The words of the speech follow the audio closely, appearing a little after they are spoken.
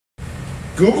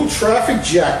Google Traffic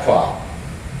Jackpot.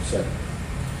 So,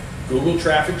 Google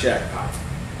Traffic Jackpot.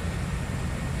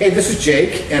 hey, this is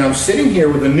Jake, and I'm sitting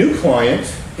here with a new client,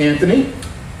 Anthony.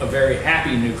 A very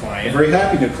happy new client. A very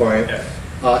happy new client.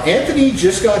 Yes. Anthony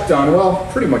just got done, well,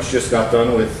 pretty much just got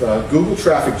done with Google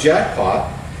Traffic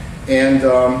Jackpot. And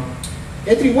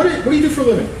Anthony, what do you do for a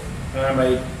living? I'm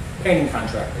a painting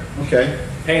contractor. Okay.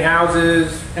 Paint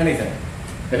houses, anything.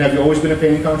 And have you always been a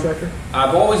painting contractor?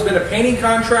 I've always been a painting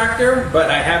contractor, but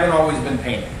I haven't always been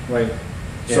painting. Right.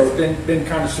 Yeah, So it's been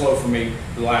kind of slow for me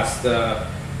the last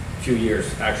few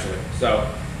years, actually. So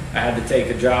I had to take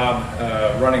a job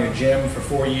running a gym for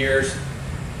 4 years.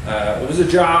 It was a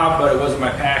job, but it wasn't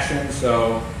my passion.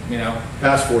 So, you know,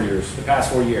 past 4 years. the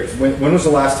past 4 years. When was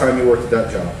the last time you worked at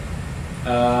that job?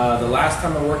 The last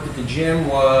time I worked at the gym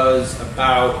was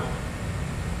about,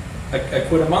 I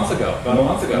quit a month ago. About a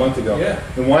month ago. A month ago. Yeah.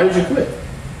 And why did you quit?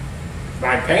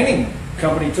 My painting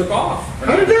company took off.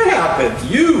 How did that happen?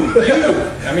 You.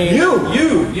 I mean, you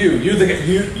the guy.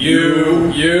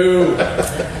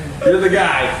 You're the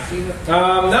guy.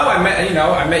 No,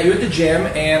 I met you at the gym,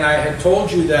 and I had told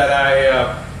you that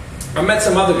I met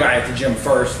some other guy at the gym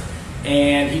first,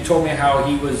 and he told me how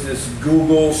he was this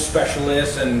Google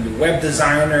specialist and web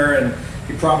designer, and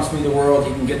he promised me the world.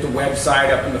 He can get the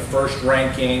website up in the first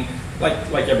ranking,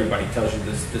 like everybody tells you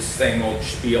this same old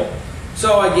spiel.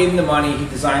 So I gave him the money. He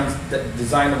designed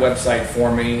the website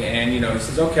for me, and he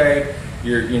says, okay,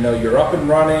 you're up and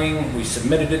running. We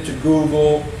submitted it to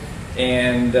Google,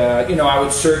 and I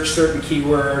would search certain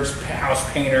keywords, house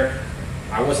painter.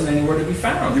 I wasn't anywhere to be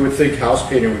found. You would think house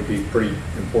painter would be a pretty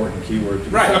important keyword to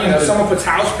be Right. found. Someone puts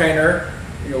house painter.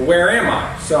 Where am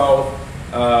I? So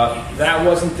that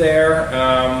wasn't there,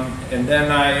 and then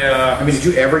I mean, did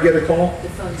you ever get a call? The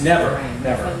phone's Never, rang.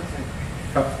 never. The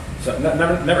phone rang. So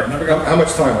never got. How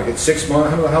much time? Like it's 6 months?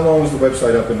 How long was the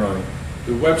website up and running?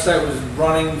 The website was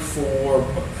running for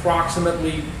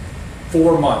approximately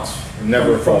 4 months.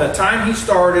 Never From called. the time he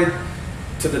started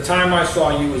to the time I saw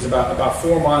you was about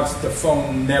 4 months. The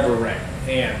phone never rang,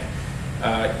 and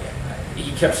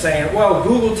he kept saying, "Well,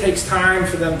 Google takes time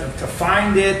for them to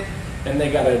find it, and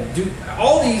they got to do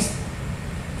all these."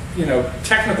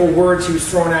 Technical words he was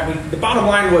throwing at me. The bottom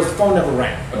line was the phone never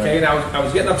rang. Okay, Right. and I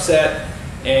was getting upset,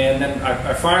 and then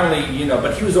I finally,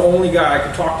 but he was the only guy I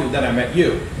could talk to. Then I met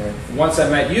you. Right. Once I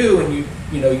met you, and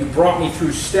you brought me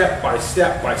through step by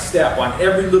step by step on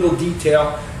every little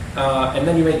detail, and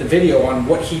then you made the video on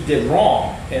what he did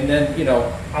wrong. And then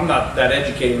I'm not that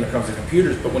educated when it comes to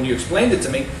computers, but when you explained it to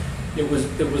me, it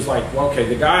was like, well, okay,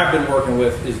 the guy I've been working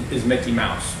with is Mickey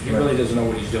Mouse. He really doesn't know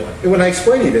what he's doing. And when I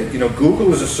explained to you that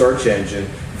Google is a search engine,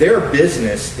 their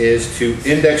business is to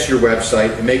index your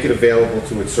website and make it available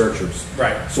to its searchers.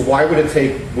 Right. So why would it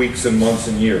take weeks and months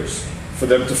and years for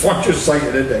them to find your site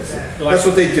and index it? That's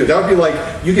what they do. That would be like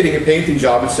you getting a painting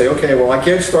job and say, okay, well, I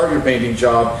can't start your painting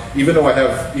job even though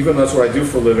that's what I do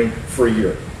for a living for a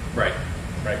year. Right.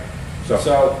 So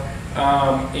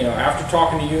After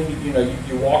talking to you,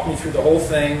 you walked me through the whole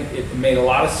thing. It made a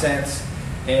lot of sense.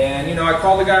 And, I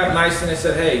called the guy up nice and I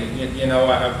said, hey,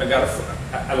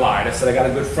 I lied. I said, I got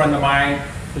a good friend of mine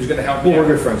who's going to help me out. Well,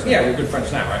 we're good friends now. Yeah, we're good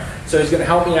friends now, right? So he's going to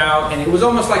help me out. And it was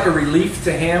almost like a relief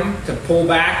to him to pull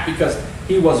back because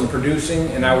he wasn't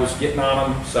producing and I was getting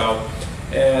on him. So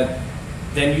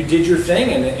then you did your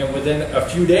thing. And within a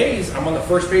few days, I'm on the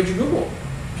first page of Google.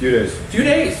 few days. Few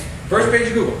days. First page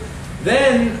of Google.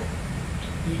 Then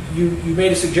you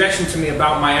made a suggestion to me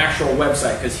about my actual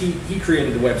website because he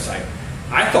created the website.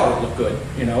 I thought it looked good,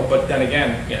 but then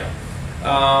again,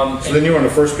 So then you were on the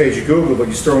first page of Google, but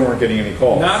you still weren't getting any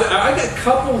calls. I get a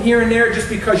couple here and there just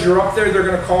because you're up there, they're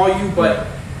going to call you, but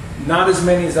not as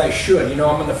many as I should. I'm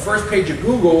on the first page of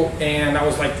Google, and I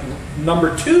was like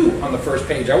number 2 on the first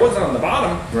page. I wasn't on the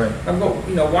bottom. Right. I'm going,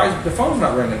 why is the phone's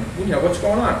not ringing? What's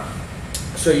going on?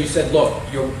 So you said, look,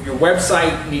 your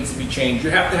website needs to be changed. You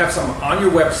have to have something on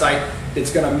your website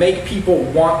that's going to make people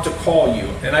want to call you.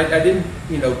 And I didn't,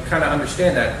 kind of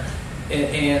understand that.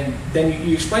 And then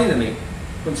you explained to me,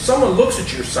 when someone looks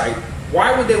at your site,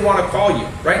 why would they want to call you?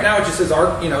 Right now it just says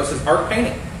art, it says art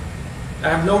painting. I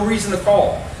have no reason to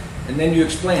call. And then you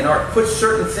explain, art, put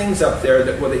certain things up there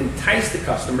that will entice the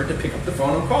customer to pick up the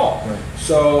phone and call. Right.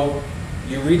 So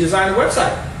you redesign the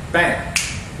website. Bang.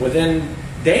 Within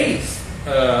days,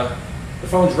 the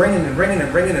phone's ringing and ringing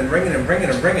and ringing and ringing and ringing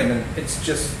and ringing, and it's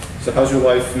just. So how's your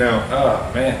life now?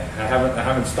 Oh man, I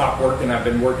haven't stopped working. I've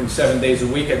been working 7 days a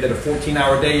week. I did a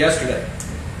 14-hour day yesterday.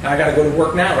 And I got to go to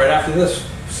work now right after this.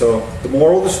 So the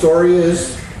moral of the story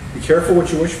is, be careful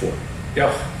what you wish for.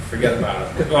 Yeah, forget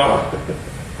about it. Oh.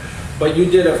 But you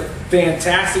did a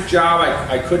fantastic job.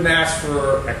 I couldn't ask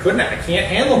for, I can't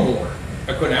handle more.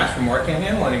 I couldn't ask for more. I can't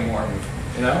handle any more.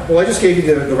 You know? Well, I just gave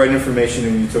you the right information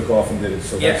and you took off and did it.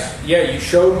 So Yeah, yeah, you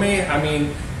showed me. I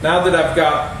mean, now that I've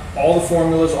got all the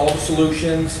formulas, all the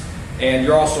solutions, and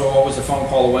you're also always a phone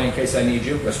call away in case I need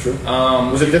you. That's true.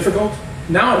 Was it difficult?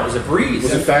 No, it was a breeze.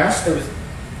 Was it fast? It was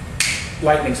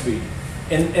lightning speed.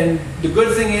 And the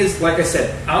good thing is, like I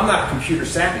said, I'm not computer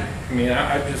savvy. I mean,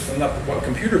 I'm not a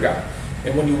computer guy.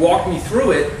 And when you walked me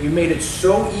through it, you made it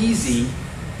so easy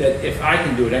that if I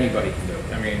can do it, anybody can do it.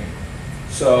 I mean,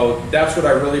 so that's what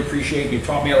I really appreciate. You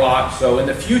taught me a lot. So in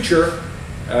the future,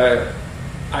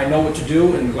 I know what to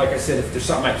do. And like I said, if there's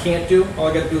something I can't do, all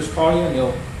I got to do is call you and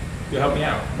you'll help me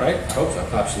out, right? I hope so.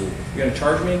 Absolutely. You're going to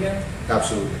charge me again?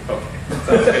 Absolutely. Okay.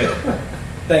 Sounds good.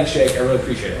 Thanks, Jake. I really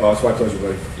appreciate it. Oh, it's my pleasure,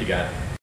 buddy. You got it.